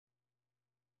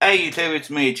Hey YouTube,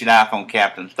 it's Mitch at iPhone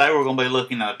Captain. Today we're going to be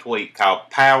looking at a tweak called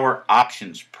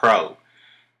PowerOptionsPro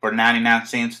for 99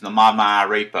 cents in the ModMy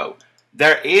repo.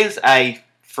 There is a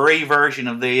free version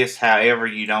of this, however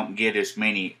you don't get as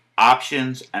many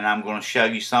options, and I'm going to show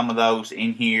you some of those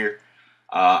in here.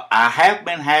 I have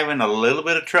been having a little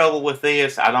bit of trouble with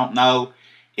this. I don't know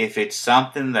if it's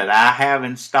something that I have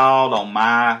installed on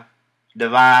my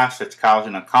device that's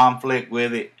causing a conflict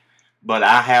with it, but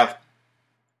I have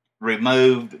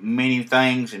removed many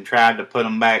things and tried to put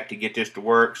them back to get this to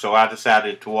work, so I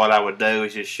decided to what I would do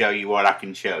is just show you what I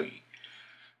can show you.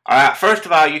 Alright, first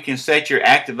of all, you can set your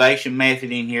activation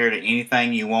method in here to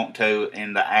anything you want to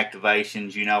in the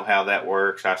activations. You know how that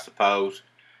works, I suppose.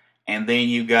 And then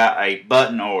you got a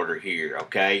button order here,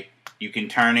 okay? You can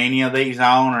turn any of these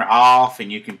on or off,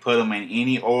 and you can put them in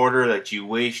any order that you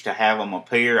wish to have them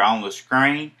appear on the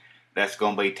screen. That's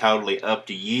going to be totally up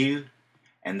to you.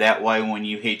 And that way when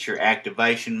you hit your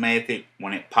activation method,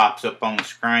 when it pops up on the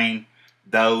screen,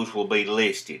 those will be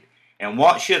listed. And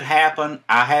what should happen,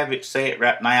 I have it set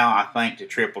right now, I think, to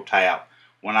triple tap.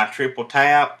 When I triple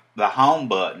tap the home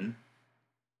button,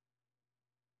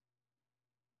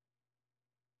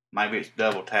 maybe it's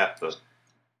double tap the,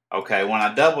 okay, when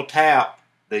I double tap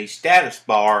the status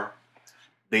bar,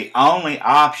 the only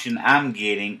option I'm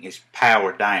getting is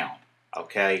power down,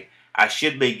 okay? I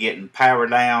should be getting power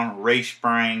down,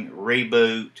 respring,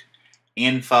 reboot,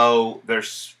 info.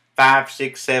 There's 5,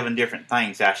 6, 7 different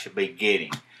things I should be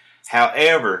getting.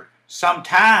 However,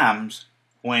 sometimes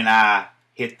when I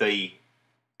hit the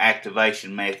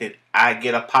activation method, I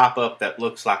get a pop-up that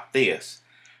looks like this.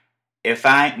 If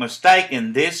I ain't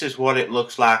mistaken, this is what it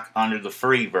looks like under the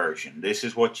free version. This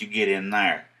is what you get in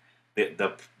there.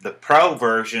 The Pro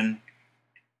version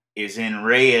is in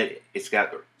red. It's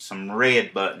got some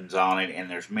red buttons on it,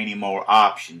 and there's many more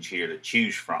options here to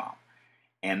choose from.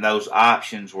 And those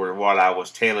options were what I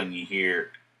was telling you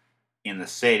here in the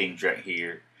settings right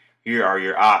here. Here are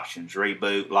your options: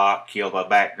 reboot, lock, kill the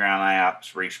background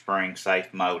apps, respring,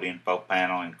 safe mode, info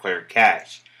panel, and clear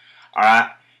cache. Alright,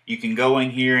 you can go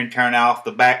in here and turn off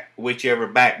the whichever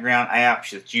background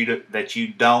apps that you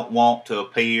don't want to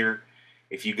appear.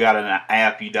 If you got an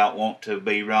app you don't want to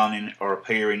be running or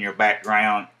appear in your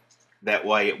background, that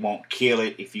way it won't kill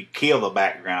it. If you kill the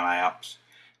background apps,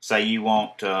 say you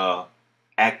want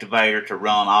Activator to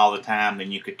run all the time,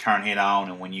 then you could turn it on,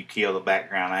 and when you kill the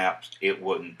background apps, it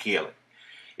wouldn't kill it.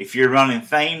 If you're running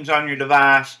themes on your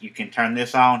device, you can turn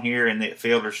this on here, and it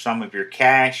filters some of your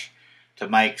cache to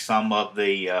make some of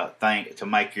the to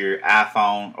make your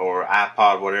iPhone or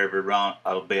iPod, whatever, run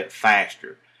a bit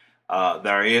faster.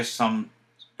 There is some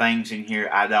things in here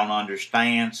I don't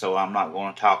understand, so I'm not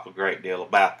going to talk a great deal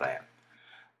about that.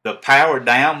 The power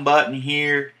down button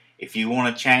here, if you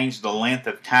want to change the length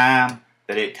of time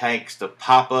that it takes the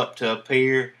pop-up to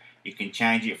appear, you can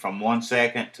change it from 1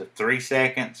 second to 3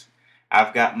 seconds.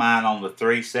 I've got mine on the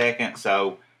 3 seconds,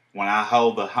 so when I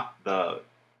hold the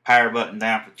power button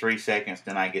down for 3 seconds,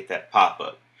 then I get that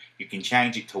pop-up. You can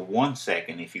change it to 1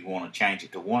 second if you want to change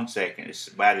it to 1 second. It's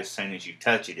about as soon as you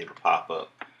touch it, it'll pop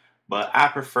up. But I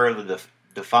prefer the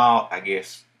default. I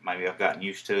guess maybe I've gotten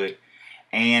used to it.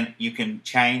 And you can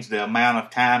change the amount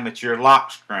of time that your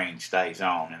lock screen stays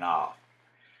on and off.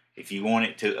 If you want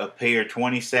it to appear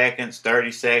 20 seconds,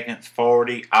 30 seconds,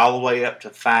 40, all the way up to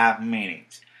 5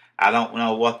 minutes. I don't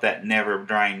know what that never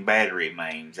drain battery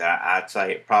means. I'd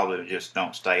say it probably just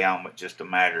don't stay on, but just a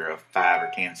matter of 5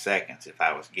 or 10 seconds if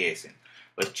I was guessing.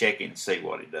 Let's check it and see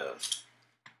what it does.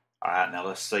 Alright, now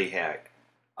let's see how it...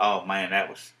 Oh man, that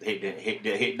was...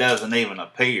 It doesn't even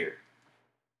appear.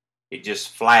 It just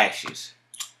flashes.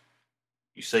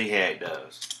 You see how it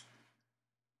does.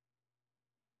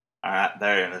 Alright,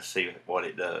 there, let's see what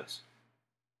it does.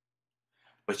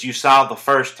 But you saw the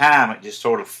first time it just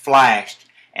sort of flashed,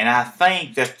 and I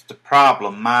think that's the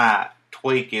problem. My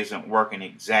tweak isn't working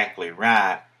exactly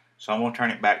right, so I'm going to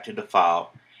turn it back to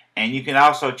default. And you can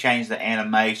also change the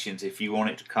animations if you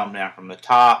want it to come down from the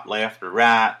top, left, or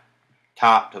right,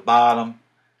 top to bottom,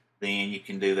 then you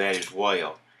can do that as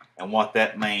well. And what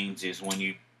that means is when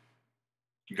you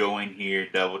go in here,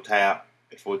 double tap,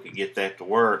 if we could get that to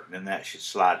work, then that should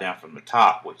slide down from the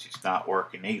top, which is not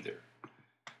working either.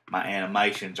 My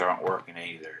animations aren't working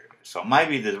either. So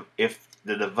maybe if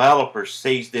the developer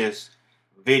sees this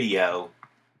video,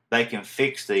 they can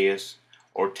fix this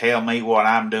or tell me what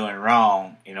I'm doing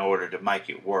wrong in order to make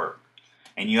it work.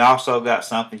 And you also got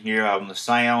something here on the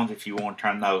sounds. If you want to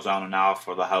turn those on and off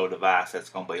for the whole device, that's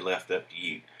going to be left up to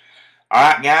you.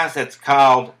 Alright guys, that's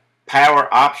called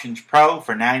PowerOptionsPro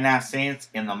for 99 cents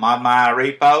in the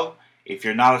ModMy repo. If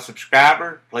you're not a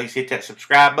subscriber, please hit that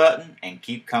subscribe button and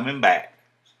keep coming back.